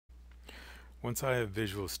Once I have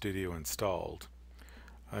Visual Studio installed,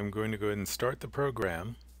 I'm going to go ahead and start the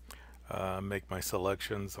program, make my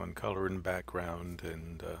selections on color and background,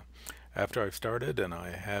 and after I've started and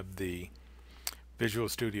I have the Visual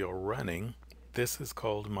Studio running, this is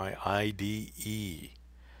called my IDE,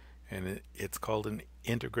 and it's called an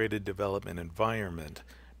Integrated Development Environment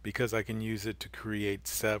because I can use it to create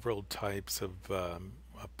several types of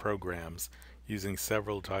programs using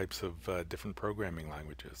several types of different programming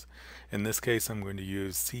languages. In this case, I'm going to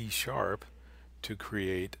use C# to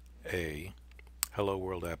create a Hello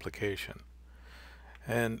World application.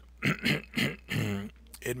 And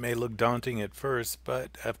it may look daunting at first,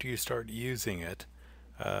 but after you start using it,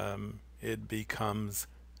 it becomes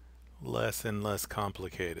less and less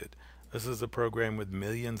complicated. This is a program with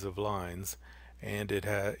millions of lines, and it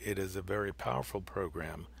is a very powerful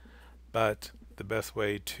program, but the best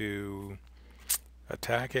way to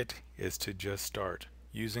attack it is to just start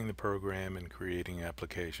using the program and creating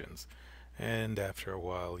applications, and after a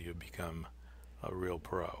while you become a real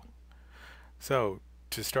pro. So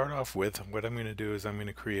to start off with, what I'm going to do is I'm going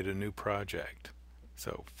to create a new project.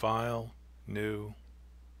 So File, New,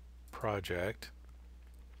 Project,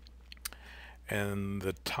 and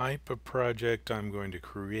the type of project I'm going to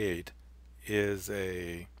create is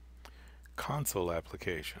a console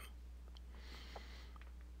application.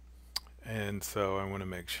 And so I want to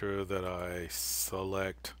make sure that I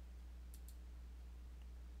select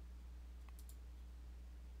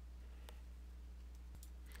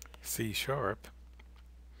C#,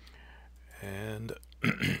 and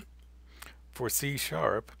for C#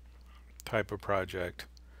 type of project,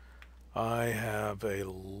 I have a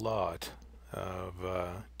lot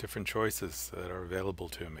of different choices that are available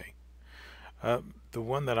to me. The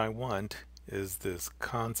one that I want is this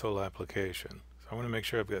console application. So I want to make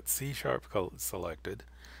sure I've got C# selected,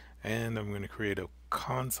 and I'm going to create a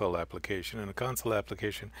console application. And a console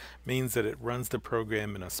application means that it runs the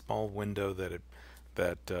program in a small window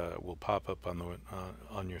that will pop up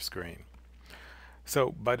on your screen.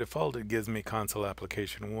 So by default, it gives me console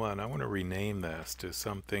application 1. I want to rename this to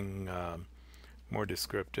something more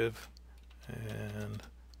descriptive. And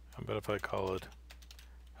how about if I call it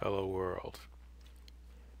Hello World?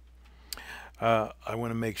 I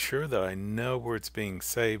want to make sure that I know where it's being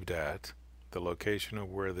saved at, the location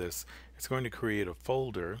of where it's going to create a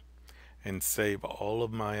folder and save all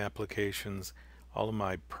of my applications, all of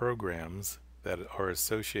my programs that are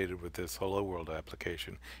associated with this Hello World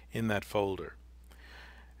application in that folder.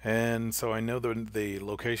 And so I know the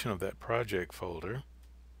location of that project folder,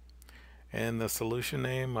 and the solution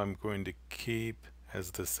name I'm going to keep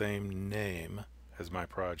as the same name as my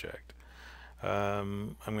project.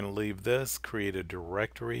 I'm going to leave this, create a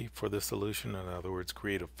directory for the solution, in other words,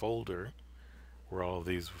 create a folder where all of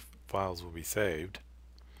these files will be saved,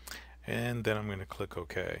 and then I'm going to click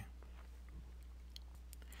OK.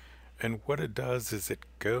 And what it does is it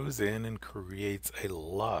goes in and creates a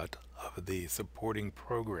lot of the supporting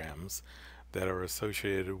programs that are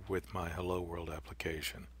associated with my Hello World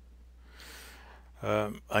application.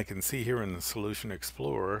 I can see here in the Solution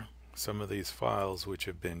Explorer some of these files which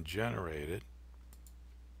have been generated.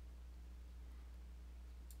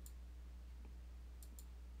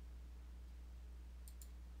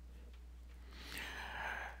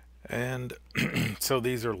 And so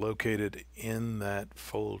these are located in that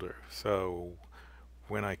folder. So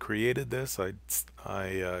when I created this,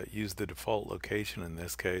 I used the default location. In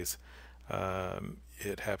this case,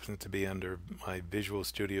 it happens to be under my Visual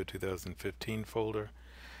Studio 2015 folder.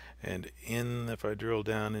 And if I drill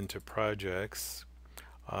down into projects,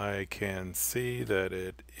 I can see that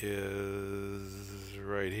it is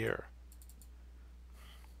right here.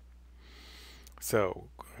 So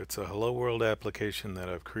it's a Hello World application that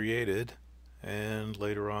I've created, and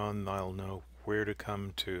later on I'll know where to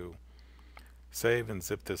come to save and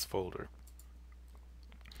zip this folder.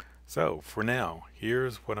 So for now,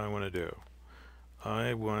 here's what I want to do.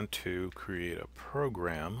 I want to create a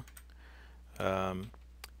program.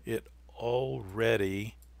 It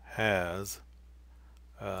already has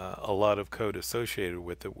a lot of code associated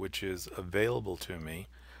with it, which is available to me.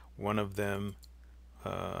 One of them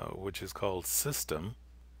which is called System.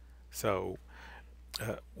 So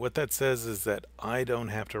what that says is that I don't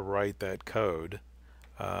have to write that code.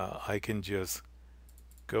 I can just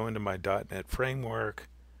go into my .NET framework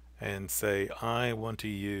and say I want to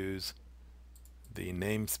use the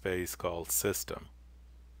namespace called System.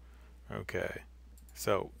 Okay,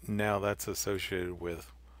 so now that's associated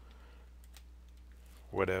with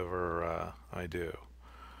whatever I do,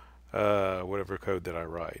 whatever code that I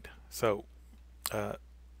write. So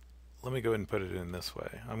let me go ahead and put it in this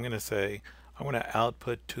way. I'm going to say I want to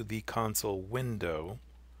output to the console window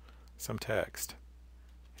some text.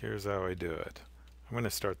 Here's how I do it. I'm going to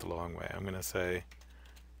start the long way. I'm going to say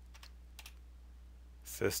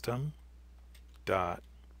system dot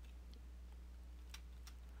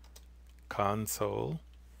console,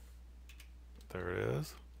 there it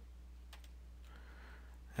is,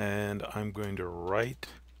 and I'm going to write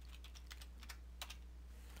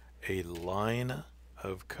a line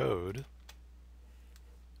of code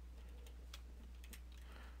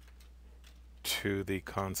to the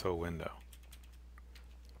console window.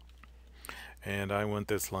 And I want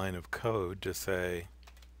this line of code to say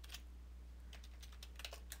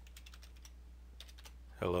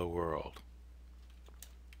hello world.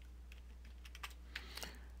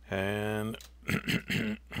 And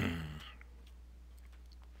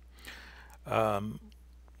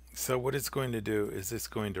so what it's going to do is it's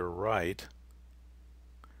going to write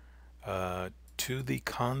to the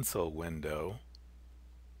console window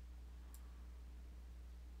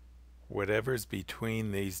whatever's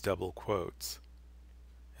between these double quotes.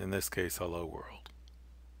 In this case, hello world.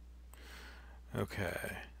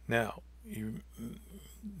 Okay, now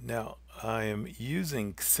I am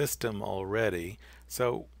using system already,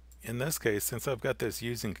 so in this case, since I've got this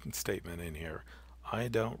using statement in here, I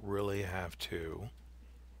don't really have to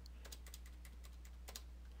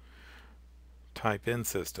type in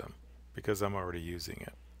system because I'm already using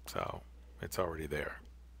it, so it's already there.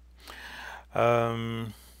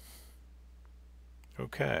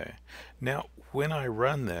 Okay, now when I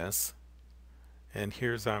run this, and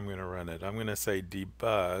here's how I'm going to run it. I'm going to say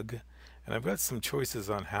debug, and I've got some choices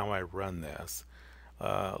on how I run this.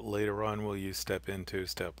 Later on we'll use step into,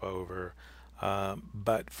 step over,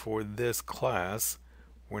 but for this class,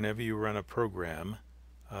 whenever you run a program,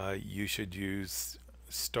 you should use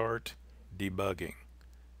start debugging.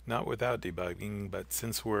 Not without debugging, but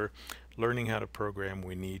since we're learning how to program,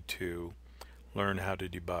 we need to learn how to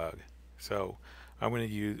debug. So I'm going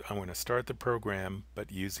to start the program,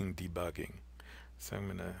 but using debugging. So I'm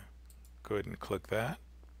going to go ahead and click that,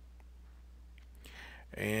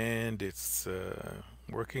 and it's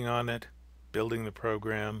working on it, building the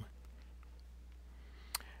program,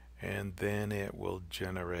 and then it will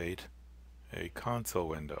generate a console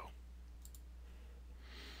window.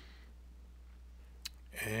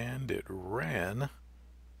 And it ran,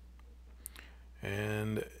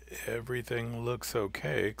 and everything looks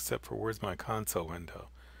okay except for where's my console window.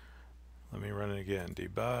 Let me run it again.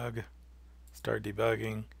 Debug, start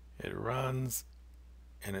debugging, it runs,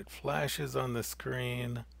 and it flashes on the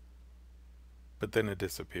screen, but then it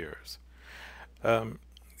disappears.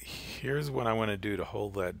 Here's what I want to do to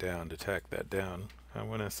hold that down, to tack that down. I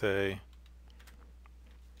want to say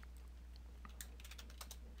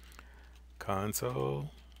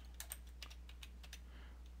console,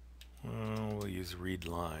 we'll use read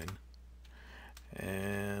line,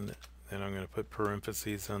 and then I'm going to put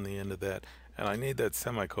parentheses on the end of that, and I need that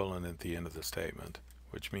semicolon at the end of the statement,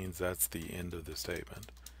 which means that's the end of the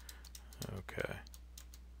statement. Okay.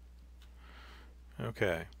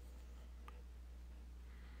 Okay.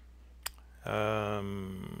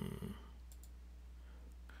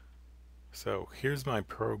 So here's my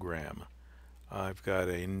program. I've got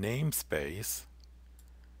a namespace,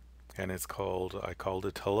 and I called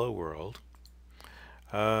it hello world.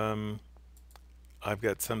 I've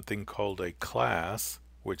got something called a class,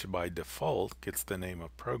 which by default gets the name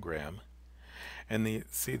of program. And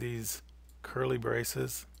see these curly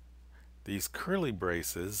braces? These curly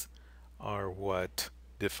braces are what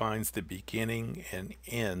defines the beginning and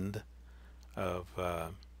end of,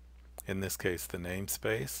 in this case, the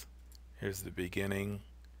namespace. Here's the beginning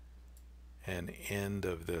and end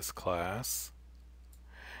of this class.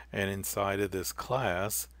 And inside of this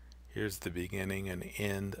class, here's the beginning and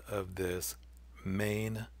end of this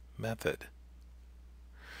main method.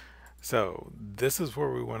 So this is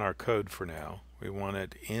where we want our code for now. We want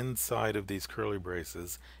it inside of these curly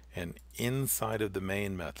braces and inside of the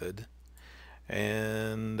main method.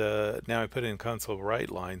 And now I put in console write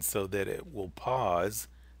line so that it will pause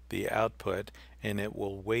the output and it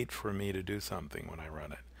will wait for me to do something when I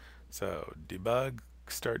run it. So debug,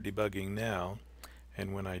 start debugging now,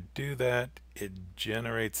 and when I do that, it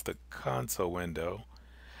generates the console window,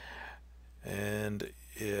 and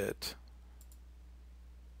let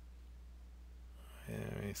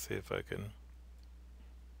me see if I can.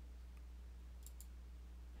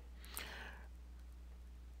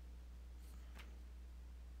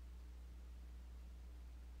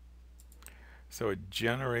 So it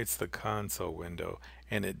generates the console window,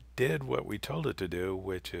 and it did what we told it to do,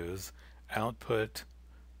 which is output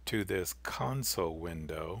to this console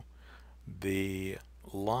window the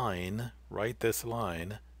line, write this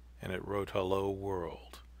line, and it wrote hello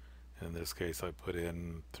world. In this case I put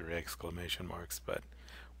in 3 exclamation marks, but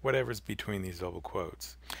whatever's between these double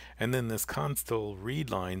quotes. And then this console read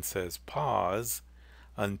line says pause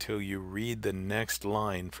until you read the next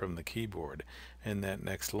line from the keyboard. And that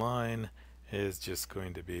next line is just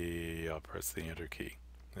going to be, I'll press the enter key,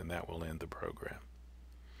 and that will end the program.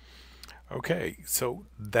 Okay, so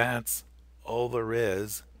that's all there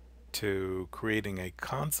is to creating a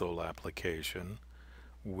console application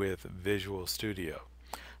with Visual Studio.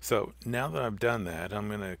 So now that I've done that, I'm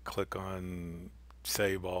going to click on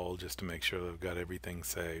Save All just to make sure that I've got everything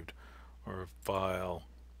saved, or File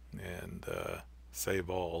and Save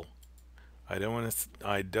All. I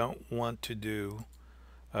don't want to do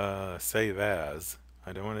Save As.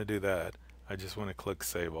 I don't want to do that. I just want to click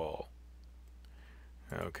Save All.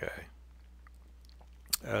 Okay.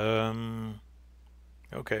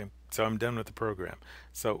 Okay, so I'm done with the program.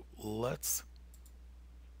 So let's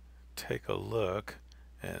take a look,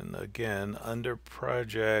 and again, under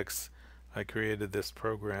projects, I created this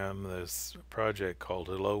program, this project called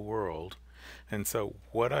Hello World. And so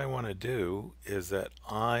what I want to do is that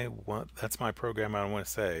that's my program I want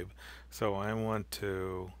to save. So I want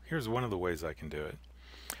to, here's one of the ways I can do it.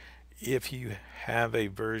 If you have a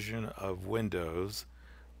version of Windows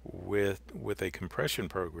with a compression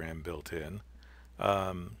program built in,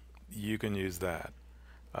 you can use that.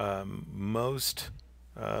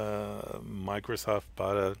 Microsoft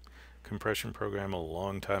bought a compression program a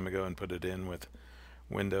long time ago and put it in with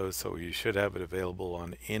Windows, so you should have it available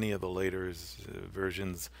on any of the later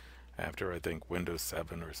versions after, I think, Windows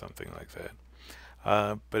 7 or something like that.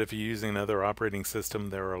 But if you're using another operating system,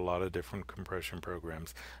 there are a lot of different compression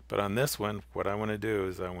programs. But on this one, what I want to do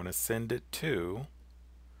is I want to send it to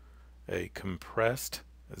a compressed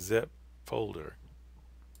zip folder.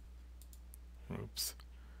 Oops.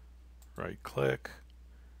 Right click,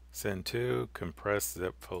 send to compressed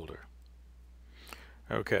zip folder.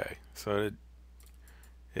 Okay, so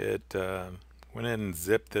it went in and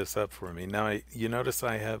zipped this up for me. Now you notice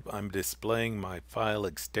I'm displaying my file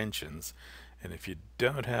extensions, and if you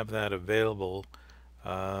don't have that available,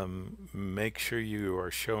 make sure you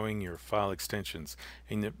are showing your file extensions.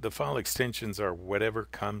 And the file extensions are whatever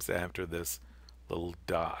comes after this little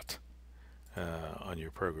dot on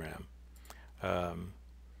your program.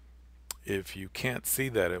 If you can't see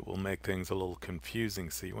that, it will make things a little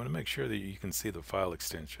confusing. So you want to make sure that you can see the file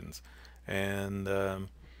extensions. And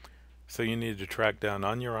so you need to track down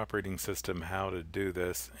on your operating system how to do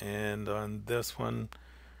this. And on this one,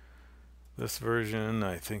 this version,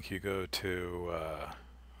 I think you go to,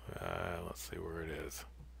 let's see where it is.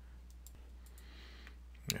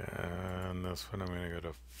 And this one, I'm going to go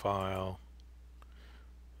to File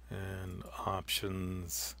and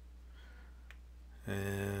Options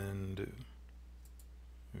and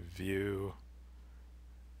View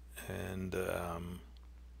and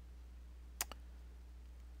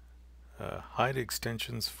hide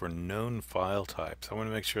extensions for known file types. I want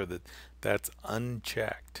to make sure that that's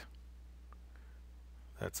unchecked.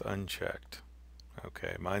 That's unchecked.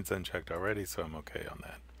 Okay, mine's unchecked already, so I'm okay on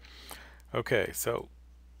that. Okay, so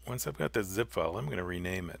once I've got this zip file, I'm going to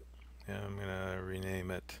rename it. I'm going to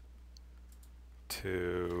rename it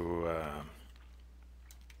to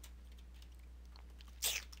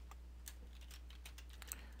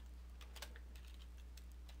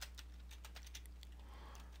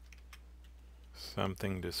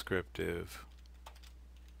something descriptive.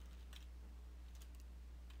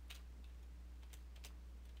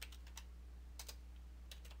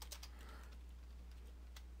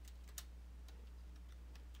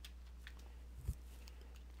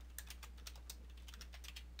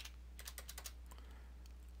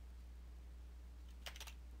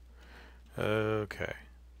 Okay,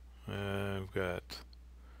 I've got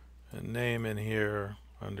a name in here,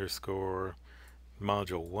 underscore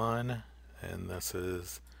module 1, and this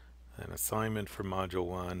is an assignment for module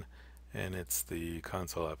 1, and it's the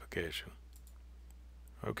console application.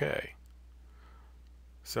 Okay,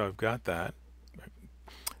 so I've got that.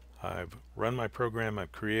 I've run my program,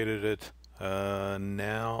 I've created it.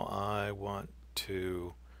 Now I want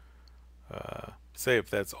to say if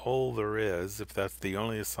that's all there is, if that's the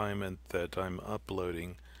only assignment that I'm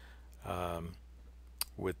uploading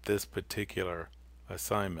with this particular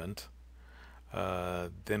assignment,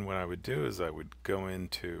 then what I would do is I would go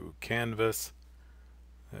into Canvas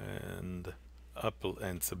and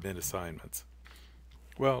submit assignments.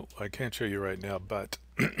 Well, I can't show you right now, but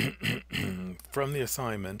from the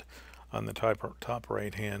assignment on the top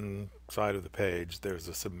right hand side of the page, there's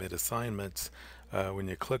a submit assignments. When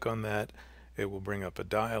you click on that, it will bring up a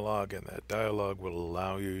dialog, and that dialog will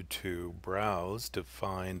allow you to browse to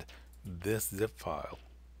find this zip file,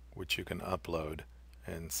 which you can upload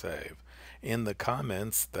and save. In the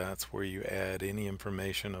comments, that's where you add any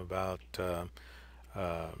information about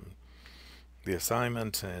um, the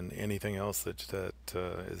assignment and anything else that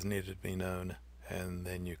is needed to be known, and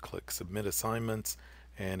then you click Submit Assignments,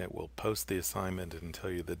 and it will post the assignment and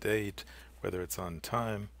tell you the date, whether it's on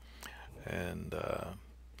time, and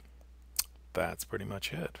that's pretty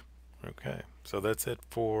much it. Okay, so that's it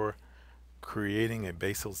for creating a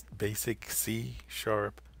basic C#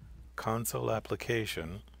 console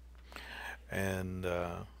application and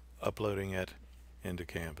uploading it into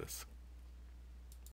Canvas.